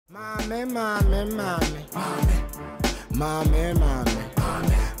Mommy.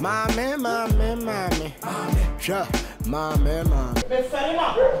 Sure. Mommy. Me ferry ma.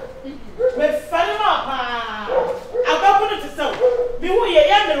 Ababunu to sell. Me who ye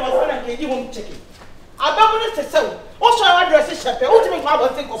yam was gonna give him chicken. Ababunu to sell. Also, I address shepherd. Ultimate power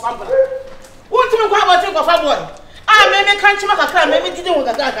think of family. Ultimate power think of family. Ah, maybe can't you make a car? Maybe didn't want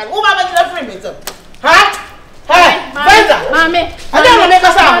a gun. Who am I going to frame it? Huh? Hey, Mammy, I don't make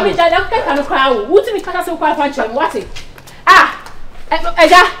a sound. Mammy, I don't crowd. Wouldn't me cut us quite punch and what it? Ah,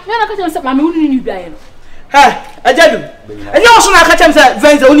 you're not going to set my moon in you, Brian. Hey, I tell you. And you also not catch him,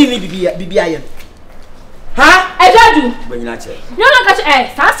 Vans only BBI. Huh? I tell you. When you're not catch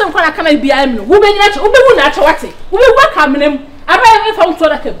a fast and quite come and be I know. Women natural, women natural, what it? We will welcome him. I found to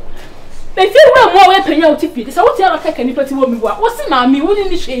like him. They feel well more weapon out if it. So what tell a any pretty woman what's the mammy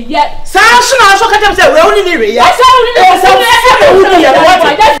wouldn't she yet? Sasha, I shall catch him, we're only near it. Yes,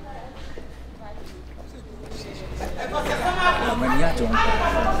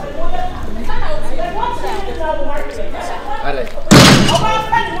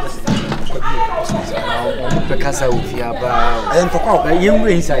 Because I will be about and talk out the young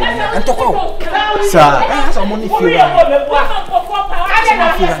inside and talk out. Sir, I have some money for you.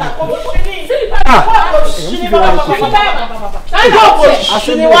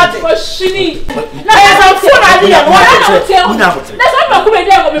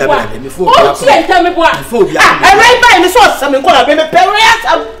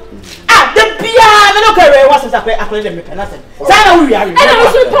 the piano career wasn't a academic nothing. Sana we are. And I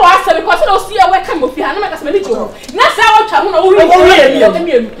was to ask because I don't see a welcome with piano as many children. That's how I know we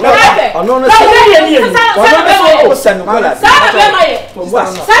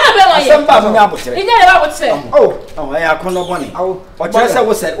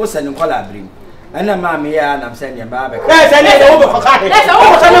and a mammy, and I'm sending Baba. That's over for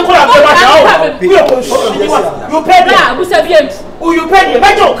you pay that, who said yes? Who you pay the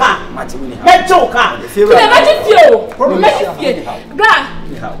metal car? Metal car. Who's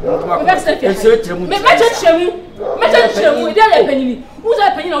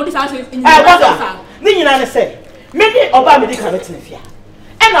that penny all this house in your say? Maybe Obama did have it in fear.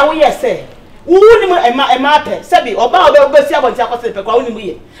 And now we say. Who a matter, Sabi, or Bob, Bessia, what's happening to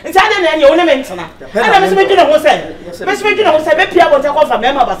Pauline. And Saturday, and your ornament. And I was making a say, Miss Making was a Pia was a call from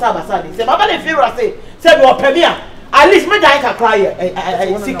Member Basaba Sadi. Say, Baba, if you say, your premier, at least me die can cry,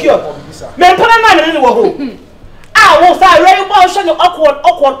 secure. Men put a man in the home. I was a very motion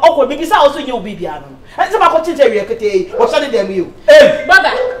awkward, because also you'll be piano. And some of the or Sunday them you.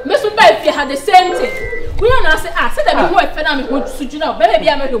 Brother, Miss Beck had the same thing. We are not say, said that we were phenomenal to you know, baby,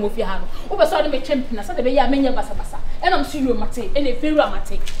 I'm a home of your hand. Over saw me champion, I said, the baby, many of us, and I'm sure you mate, and a fair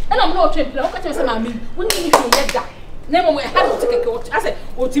mate, and I'm not champion. Look at us, I mean, wouldn't you get that? Never will have to take a coach. I said,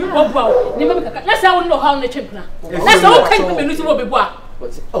 oh, Timmy Bob, never. Let's I will know how the champion. That's all kind of news will be what.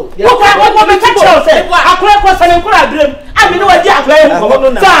 Oh, what we catch yourself? I was an dream. I mean, what you are playing for.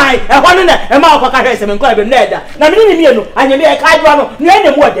 Die, I want to a mouth of a and grab a leather. Now, you and you may a card run near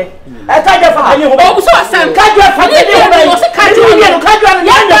the water. I can't get for you. Oh, so some can't get for you. Can't you?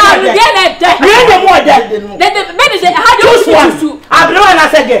 I blow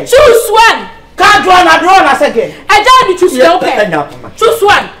us again. Choose one. Can't run, I draw us again. I don't choose no. Choose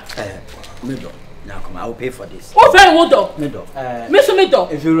one. I will pay for this. Oh, very well, middle. Mr. Middle.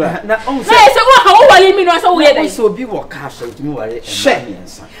 If you run, how are you mean? I saw we so be what cash to me. Share. And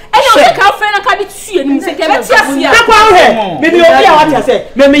you take our friend and carry to see and say, maybe you'll be what I say.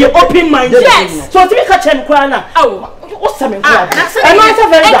 Maybe you open mind. Yes. So to make a champ crana. Oh, what's something? I might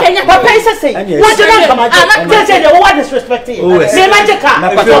have a what pays say. What do you come at? Say, what disrespecting? Say, magic car.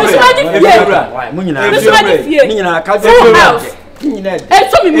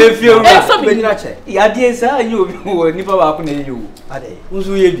 If you are sir, you will never walk on you. Who's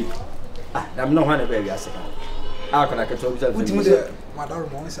we? I'm not one of baby. I said, how can I control myself? Madame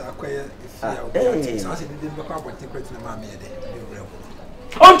Mons acquire if I didn't look up what secret in my maid.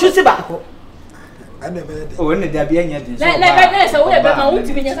 On to Sibaco. I never did. Oh, when there be any so we have my own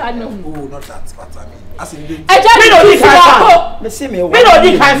to be I know. Oh, not that, but I mean, as in I don't know. See me, we don't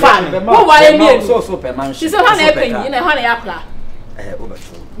need high fan. Why I mean, so per man. She's a honey in a honey apple.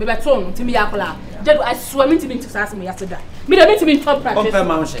 Me beton to me akola jedu I swim into me to sass me yesterday me dey meet me top practice on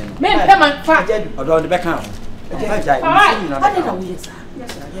mountain me payment fa jedu odo the back am I dey na we sir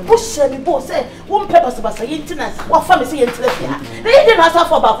wo share me bo say wo pay basa internet wo fa me say internet ya dey dey na so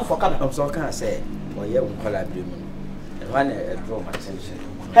for back for camera I'm so can say o ye wo kola bi mu and one draw my attention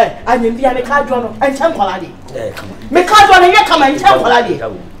hey anyim bia me ka dwo no enchan kola dey me ka dwo no ye kama enchan kola dey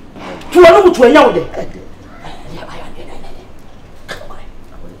tuwo no mutu anya wo dey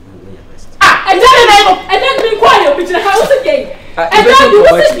bitina ha wo se gay. E da bi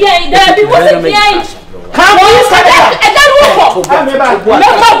wo se gay, da bi wo se gay. Come on, Sada. E da wo ko. Me ma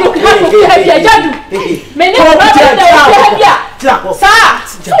do ka ko ha bia jadu. Me ne ma do ha bia. Sa,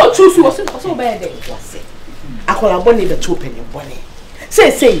 so choose wo so be dey. Akola boni be to penny boni.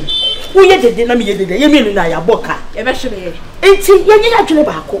 Say, wo ye dede na me ye dede. Ye me na ya boka. E be hwe ye. Enti ye nya adwene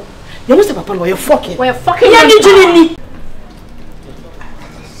ba ko. Ye wo se papa no ye fucking. We fucking. Ye ni jini ni.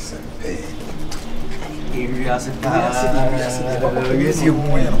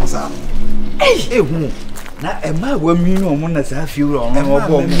 Na ema wa minu omo na sa fi ro ono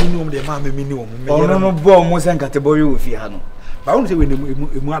bo minu de ma me minu omo ono no bo mo se nkateboy ofi ha no ba won se we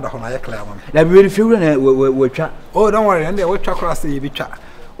emu ada ho na ye clear ma na be fi ro na we twa oh don't worry and we twa cross say bi twa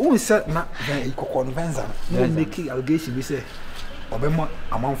won se na ikoko no venza no make allegation bi say obemo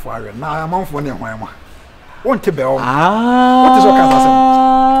amanfo awe na amanfo ne hwan ma won te be o what is okay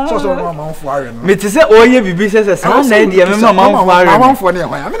say so no amanfo awe no me te se oye bibi se sa na dia me amanfo awe amanfo ne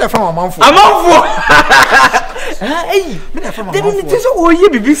hwan me da fa amanfo Hey, me na fa mama. Debi te so oye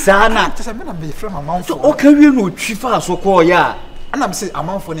bibi sa na. Te se me na be fra mama so o ka wie no twi fa so ko ya. Ana me se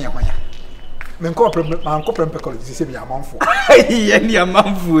amanfo ne hwan ya. Me nko prem pe college se bi amanfo. Ya ni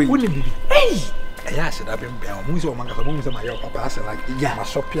amanfo yi. Woni bibi. Hey. Yeah, I said I've been better. Muzi o manga muzi my papa. I said like yeah, my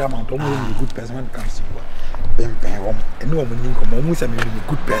shop here man. Don't a good person when it comes to you. Ben, and no money come. Muzi me a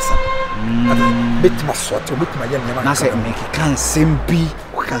good person. Bet my sort. Bet my young man. I said make it can sim be.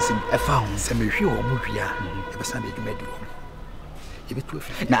 We can sim. I found some review or movie. Ever Sunday you made it. You be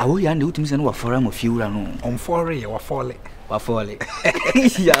 12. Now we are new to me and what for a few run on 4 or 4. Wafole.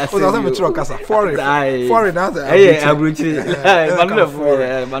 Yeah, so that's a truck casa. Foreign that's a abruti.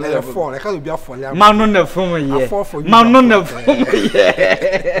 Man 4. I can't be a 4. Man on the phone here. Man on the phone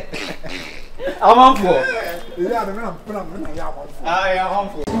here. I'm on for. Yeah, the man I am on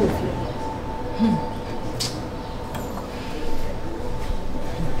for.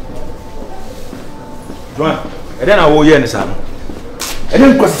 Joan, and then I will hear the sound. And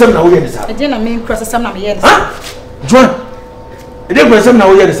then cross some now hear the sound. I didn't mean cross some now hear the sound. Joan. E dey go some na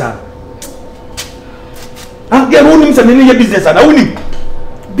wo ye dey get who nim say me ye business and who nim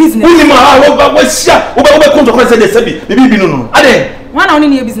business who nim wo sia wo be come to come say dey say bi no ade why na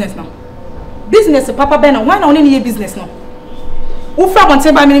only your business now business papa ben why na only your business now wo fra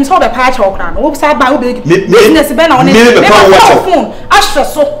bonte ba me nim so be pa cha okra no wo sa ba wo be business ben na only me phone ashra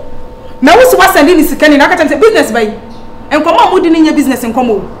so na wo si wa send ni sika ni na ka tell business ba yi enkomo mo di ni business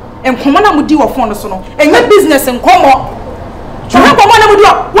enkomo na mo di wo phone so no enye business enkomo so how come na mo do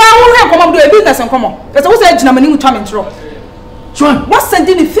wa wo come do a business enkomo because wo say gina mani mu twa me ntro Joan what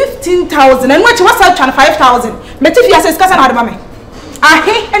sending 15,000 and what you was 5,000 me ti fi say skasa na adema me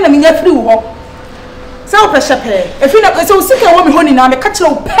ahe na me nya free wo so pe shepe if you na so sika wo me honi na me ka kire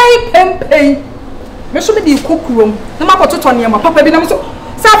wo pay me so me di kokurom na ma pototo ne ma papa bi na me so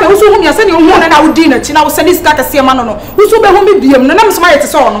safe wo so hu me say ne hu na wo di na chi na wo send sika ka se ma no wo so be hu me biem na me so ma yete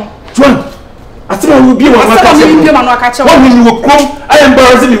so no Joan Asema will be one catch. What will you come? I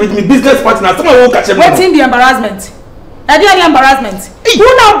embarrass me with my business partner. Asema will catch. What's in the embarrassment? Any embarrassment? Who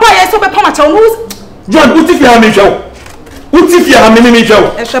now buy so be pama chow? John, what if you have me show? What if you have me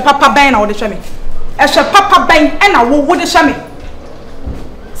show? E she papa ben na wo de show me. E she papa ben e na wo de show me.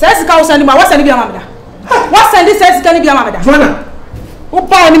 Say sika wo send me, what send bi amada? What send this sika ni bi amada? Joanna, wo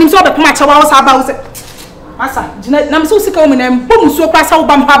buy me nim so be pama chow wo sa ba wo say. Masa, na me so sika wo me na mbom so kwa sa wo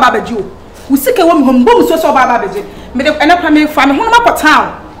bam ha ba baji o. Usike wo me mbom so so ba ba beje me de ena pa me fa me hono ma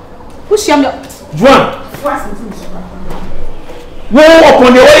town wo hia me Joan wo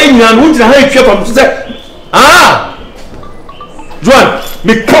opon de wo nyina no gina ha etwa fam so say Joan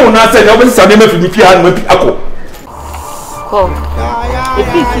me kawo na say na wo sa me ma fi mi fi ha no mapi akọ ko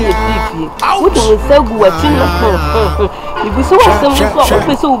efifi wo to se gu wa chin no ibu so wa sem so o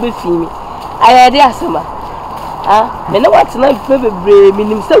pese wo be fi mi ayade asema me na wat na pe bebre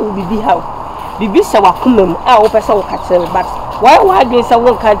minim se wo bibi ha bibi se wa kumam a wo pese wo ka kire but why do say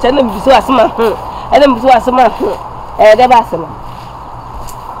wo ka kire na bibi so asema ene bibi so asema de ba asema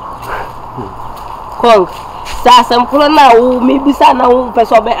ko sa sam kula na wo me bisa na wo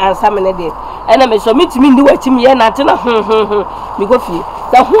pese obe ansa me ne de ene me so mitimi ndi watim ye na te na mi go fie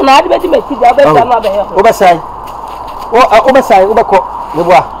sa hu na ade be me ti da be sa na be he o be sai o be ko me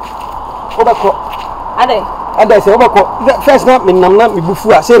boa o be ko ade se o be ko first na me nam na me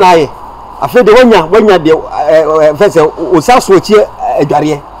bufu a say na aye afa de wanya de first o sa so chi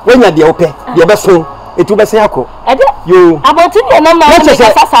adware wanya de o pe de be so etu be say akọ ade yo abotin ye na ma me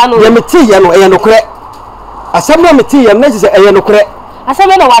kasa sa no ye me ti ye no ye no kure asem na me ti ye na se ye no kure asem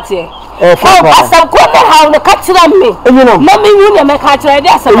na wate asem ko na ha no ka kira me na me hu ne me ka kira de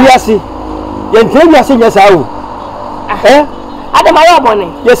asem wiase ye ntwe wiase nya sa o Adam ayobone.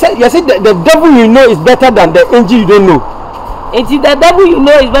 You say the devil you know is better than the angel you don't know. It is the devil you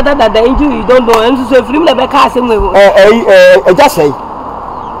know is better than the angel you don't know. And so if you never cast him just say.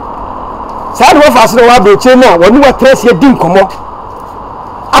 Sad wo fa so wa be che na wonu wa trace ye din komo.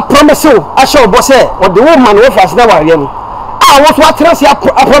 I promise you, I shall boss say what the woman wo fa so na wa ye no. Ah wo so trace I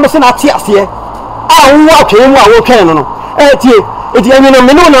promise na ati ase. Ah wo wa twe mu a wo twen no. Tie eti enyi no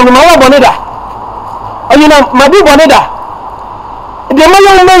me no na ma wa bone da. Enyi na ma bi bone da. De ma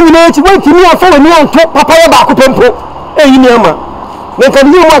yo ma nyina eti wo timi afa we ni onto papa ye ba ko pempo. Eyi ni ama. Me kan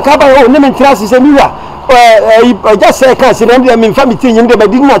ni mo aka ba o ne me trace se mi wa. Just say can say them me family tin yim de ba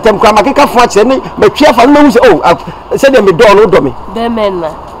din na tem kwa makeka fo ache ne ba twa fa no hu say say dem do no do me be men na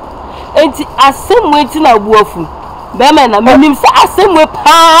enti asemwe ti na buafu be men na menim say asemwe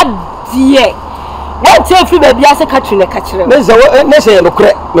pa die won te fi ba bia se ka twene ka kire ne say no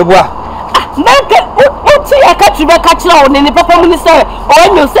kure me bua nanke o ti ya ka twebe ka kire o ne papa mu ni say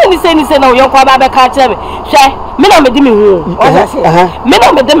o nyo say ni say na o yon kwa ba be ka kire me hwe me na me di me hu o say me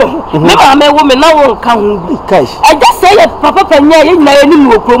na me de me hu me ma me wo me na wo nka hu bi I just say papa panya ye nyina ye ni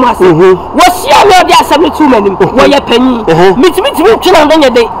mu okrom ase wo sia me odi asem tu manim wo ye panyi mitimi twena ndo nye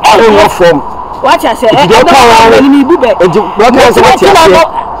de e form watch ase e do ni bu be e do say watch ase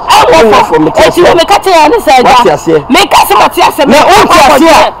me ka te ya ni say da me ka se mati ase me o ti ase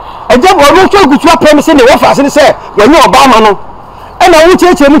e je bo no to gutu apem se ne wo fa ase ne say wo nye oba ma no e na wo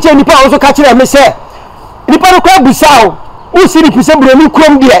cheche mu che nipa wo so ka kire me say nipa no kwa busao wo si ni pise bro ni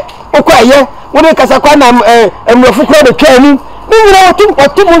krom de o kwa ye wo ne kasa kwa na emrofu kro de twa ni nyina otu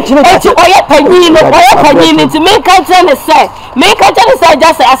mu nchine eti oye panyi ni ti me ka tell ne say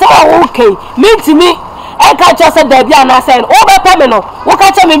just say asema wo okay me ti mi e ka tell say da bia na say o be pa me no wo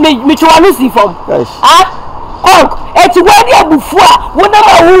ka tell me twa no si fom konk eti wo di abufu a wo na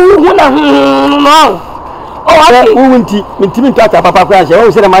ma wo na no o okay wo nti minti ntata papa kwa she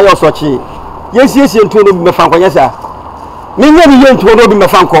wo se na ma yo so chi yesi ntu no me fa nkwanya sa me nya ni ye ntu no bi me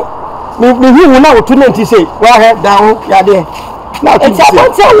fa nko me hu na wo tu na nti say wa he down ya de na tu say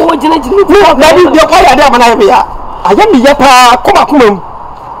it's about wo jina na bi de kwa ya de amana ya ya aya mi ya pa kuma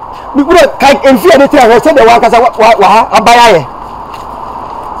mi bro kai enfia de tra say de wa kasa wa abaya ye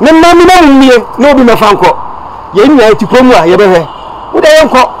me na mi no bi me fa nko ye nya ti promu a ye be he wo de ye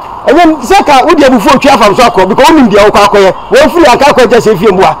nko enye seka wo de abufu otwa fam so akọ because wo ndia wo kwa akoye wo firi anka akọ je se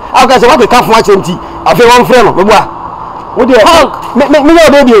fie mboa aka se wo be ka fo ache nti afi won frɛ no mboa wo de me no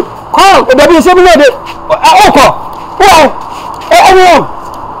de bi ko de bi se me no de okọ wo enyo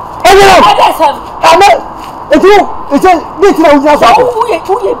ama it's this na uja so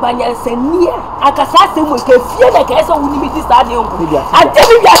uye banyanse nia akasa se mo ke fie na ke so woni mi di sa de on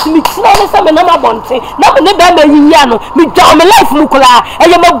adebi ya mi tina ne se me na ma bonte na me ne ba ma yiya no mi jaw me life mu kula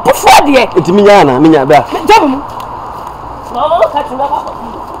eye ma bufu ade enti mi nya na mi nya ba mi jaw mu no ka tuna ba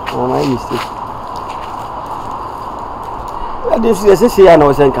oh my mistake ade fi se ya na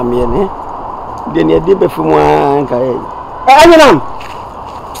o sen kam ye ne de ne de be fu mu an ka ye anyinam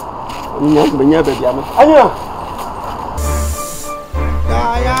nya ba bia me anyinam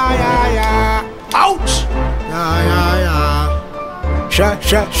ouch sha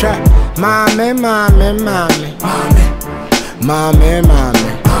mame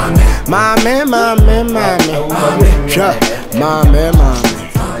sha mame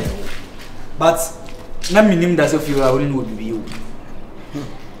but na minim da so fiwa woni no bibi o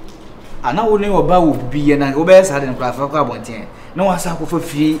ana woni oba wo bibi na wo be sa de nkra fa kwa abonten na wasa ko fa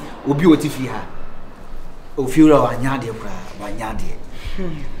fi obi oti fi ha o fiura wa nya de kra wa nya de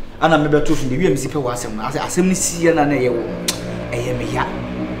ana me beto fi de wi amsi pe wa asem na asem ni sie na na ye wo eye me ya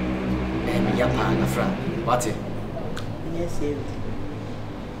pa na fra what yes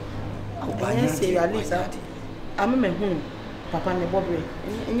yes alisa ameme hu papa ne bobre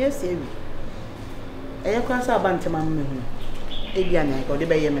enye sewi eye kwa sa abantem ameme hu ebia na ko de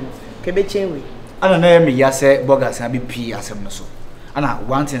be ye me no ke be chenwe ana na me ya se boga sa bi pi asem no so ana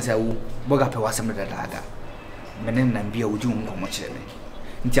one thing say wo boga pe wasem da da menen na bia woji nkomo kire me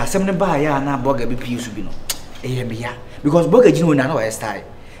nti asem ne ba ya na boga bi pi su bi no eye me ya because boga jino na na wa style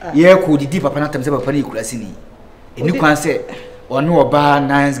ye ko didi papa na tem se papa ni kurasi ni eni kwan se onu oba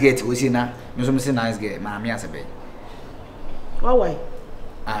nice gate wo si na me so me se nice gate ma me asebe why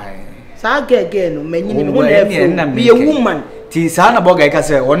ai sa gege no manyini me ho na be a woman ti sa na boga ka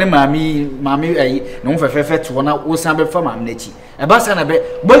se one mami ai no fefefe to na wo san be fa mam na chi e ba sa na be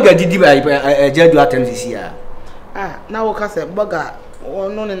boga didi jadu atem sisi a na wo ka se boga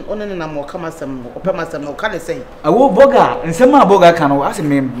ono na mo kama sem o pe masem no ka ne sen awo boga nsem a boga ka no ase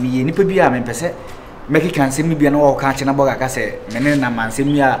me nipa bi a me pese me kika nsem bi na wo ka che na boga ka se me ne na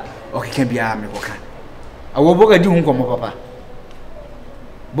mansem ya o kika bi a me ko ka awo boga di hun komo papa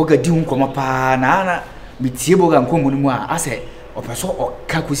boga di hun komo pa na bitie boga nkomo ni mu a ase opeso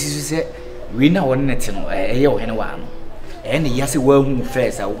oka kosisu se we na won net no eye o hene wa no ne yase wa hu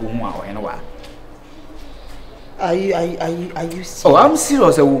first a wo hu a o hene wa. Are you serious? Oh, I'm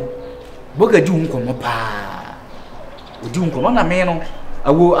serious awo boga di hun komo pa odi hun komo na me no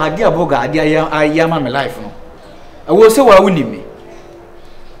awo ade aboga ade ayama me life no awo se wa woni me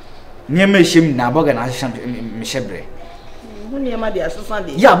niema shem na boga na ahye me shebre niema de asesa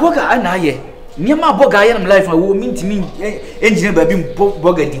de ya boga ana ye niema boga aye na life awo mintimi engineer ba bi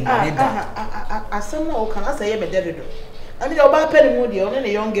boga di mo da asem na o kan asa ye me dedodo ami de oba pele mu de one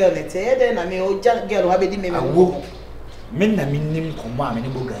ne young girl ne te ye de na me o girl wa be di me awo men na minnim komo a me ne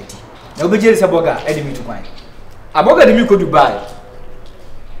boga di na obejere se boga e de mi tu kwan aboga de mi ko Dubai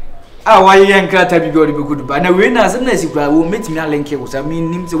why yankrata bi gori be good ba na we na asem na sikura wo metimi alenke wo sa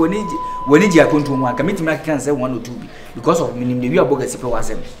minnim se woni ji akontu mu aka metimi aka say 1 or 2 bi because of minnim de wi aboga sipe wa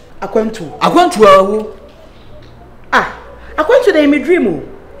asem akwantu awo akwantu de me dream o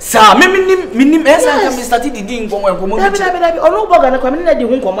sa minnim esa ka me start di nkomo dabi onu boga na kwa me na di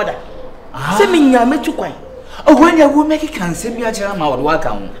hu nkomo da se minya metu kwan wanya wo make kan se bi a kira ma wo aka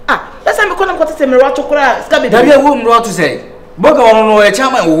ho lesa me kona kwete se me rato kura ska be dabi wo mro to say boga wono no e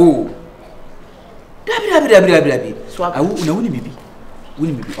chama wo dabi awu na woni bibi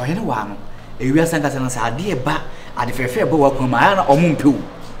ohene wa no ewia sanka sana sa ade ba ade fefe ba wa kuma ya na omumpew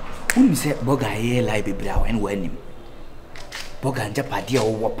woni se boga ye lai bibira ohene wa nim boga nja pade o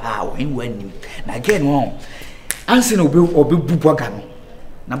wo pa ohene wa nim na again won anse na obi bu boga no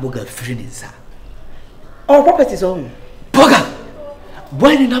na boga firi ni nsa all properties on boga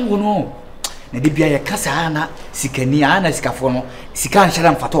boy na mo no na de bia ye kasa na sikani ana sikafo no sika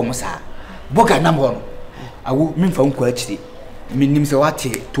nhyara mfato o mo sa boga na mo no awu mimfa nko akiri minnim se wate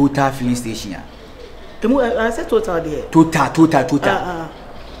total filling station ya emu I say total there total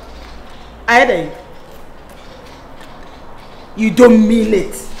I then you don't mean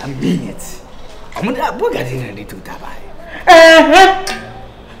it. I mean it. I'm not boga de na total bai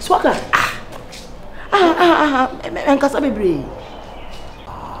swaka enkasa bebre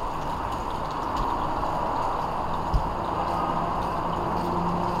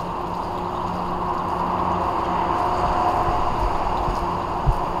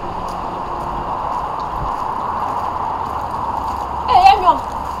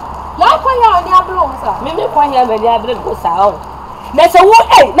Mimi kwa here me dia break go sao na se wo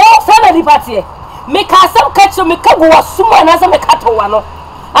na so na party me ka sam catch me ka go wasuma na se me ka to wa no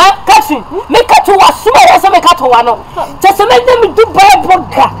catch me ka to wasuma na se me ka to wa no je se me dem Dubai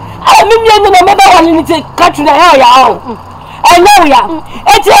boga me mi na me ba wa ni te catch na ya know ya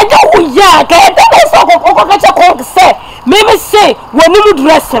e je wo ya ka e de so ko catch ko se me say woni mu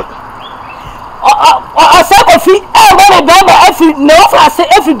dressing asa ko fi e ba ba afi na ofra se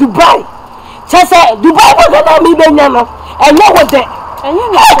afi Dubai Chese Dubai boga na mi benya no enye wo de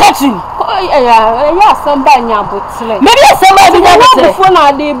enye kachi ya samba nya botle me bi samba bi nya botle fo na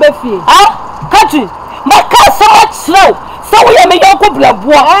ade be fie kachi ma ka so much so we me yoko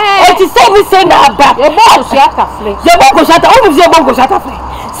blabo e ti say we say na aba e bo ko shata fle je bo ko shata o mi je bo ko shata fle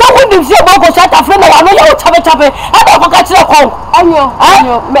so we ni je bo ko shata fle na wa no ya o chabe ada ko kachi ko anyo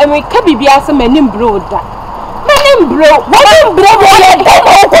me ka bibia se manim bro da bro ya da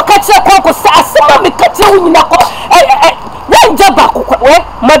ko kache ko sa asema me kache wu nyina ko we jaba ko we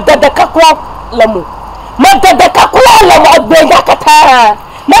madada ka ko lamu abega kata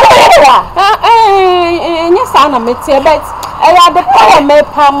na wa nya sa na mete bet ya de power me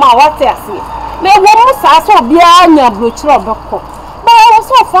pa ma wate ase me wo mu sa so bia nya brochiro beko ba wo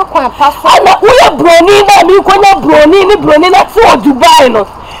so fa kwa pa so na wo broni na mi ko nya broni na ti o Dubai no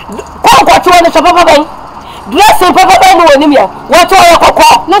ko ti wona so papa ben dressing papa ben no nim ya what o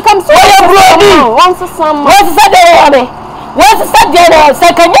kokko na kam so ya broni once some once said there once said there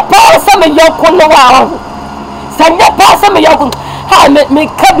say can you power some yo ko no wa sanya pa some yo ko ha me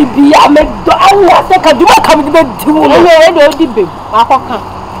ka bibia me do Allah say ka duma kam de di wo no e do di bem akoka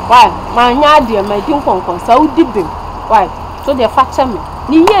why ma nya de ma di nkonkon sa wo di bem why so de facha me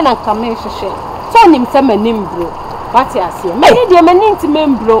ni ye na kam me hwehwe so nim se manim bro what you say me de manim ti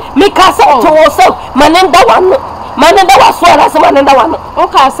membro me ka se to wo so manim da wano manim da waso na se manim da wano o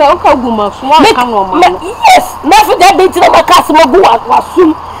ka se o ka guma so wa ka no ma yes na fi da be ti na ma ka se mo gu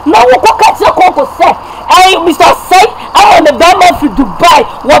wasum na wo ko ka ti ko se ai Mr. Say I am the Bama for Dubai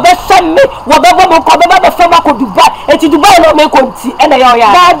wo be shame wo be bo ko be ba fe ma ko Dubai e ti Dubai no me ko ti e na ya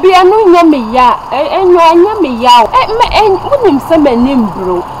da bia no nya me ya enyo anya me ya wonim se manim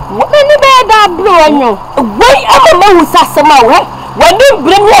bro me ni be da bro enyo wei ama ma wu sasema we When you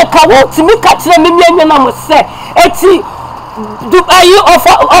bring me a cow to me catch them in your name say eti do are you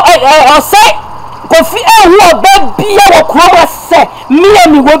or say Kofi who baby ya kwa say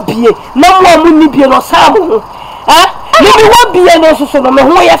me wo bie na mo mu ni bie no samu me wo bie no so no me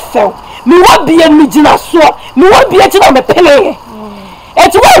ho ye few me wo bie mi gina so me wo bie ti na me pele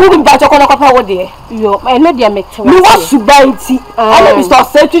eti wo hu mba choko na kwapa wo de yo no de me tewa me wo subanti ana Mr.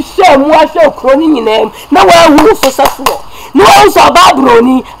 say to share mu ahwe okro ni nyina na wo hu so saso no so ba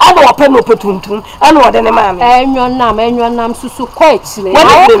broni ana wo pe no petuntum ana wo de ne ma me enwonam susu kwa echire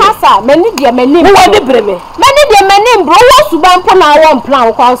wo kasa meni de meni wo de breme meni de meni bro wo suban po na wo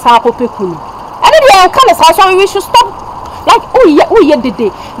plan kwa sa akopekunu ene de an kana sa so we should stop like oh yeah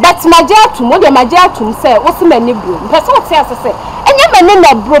dede but majatum wo de majatum say wo se meni bro person what say say enye meni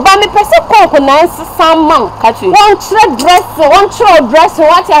na bro ba me person konko na nsesa man won chere dress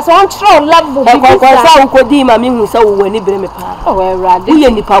what ya so won chere level bi ko sa wo di ma me hu sa wo wani bere me pa oh we rade wo ye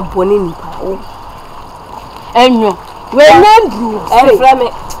nipa boni nipa enyo we nandru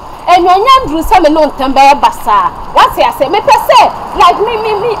frame enyo nyandru se me no ntembe basa what ya say me person like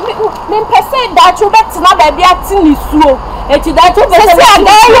me person that you bet na ba bia tini suo eti that you bet say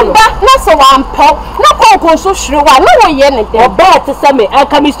ba na so wan pe na konko so hwere wa na wo ye ne de oba te se me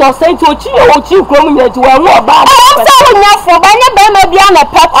aka Mr. Saint ochi krom nya ti wa wo oba say wo nya fo ba nya ba ma bia na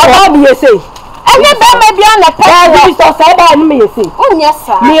pe oba bi ye say anya ba ma bia na pe Mr. Saint ba ni me ye say onya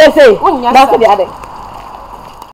sa me ye say onya sa ba se de ade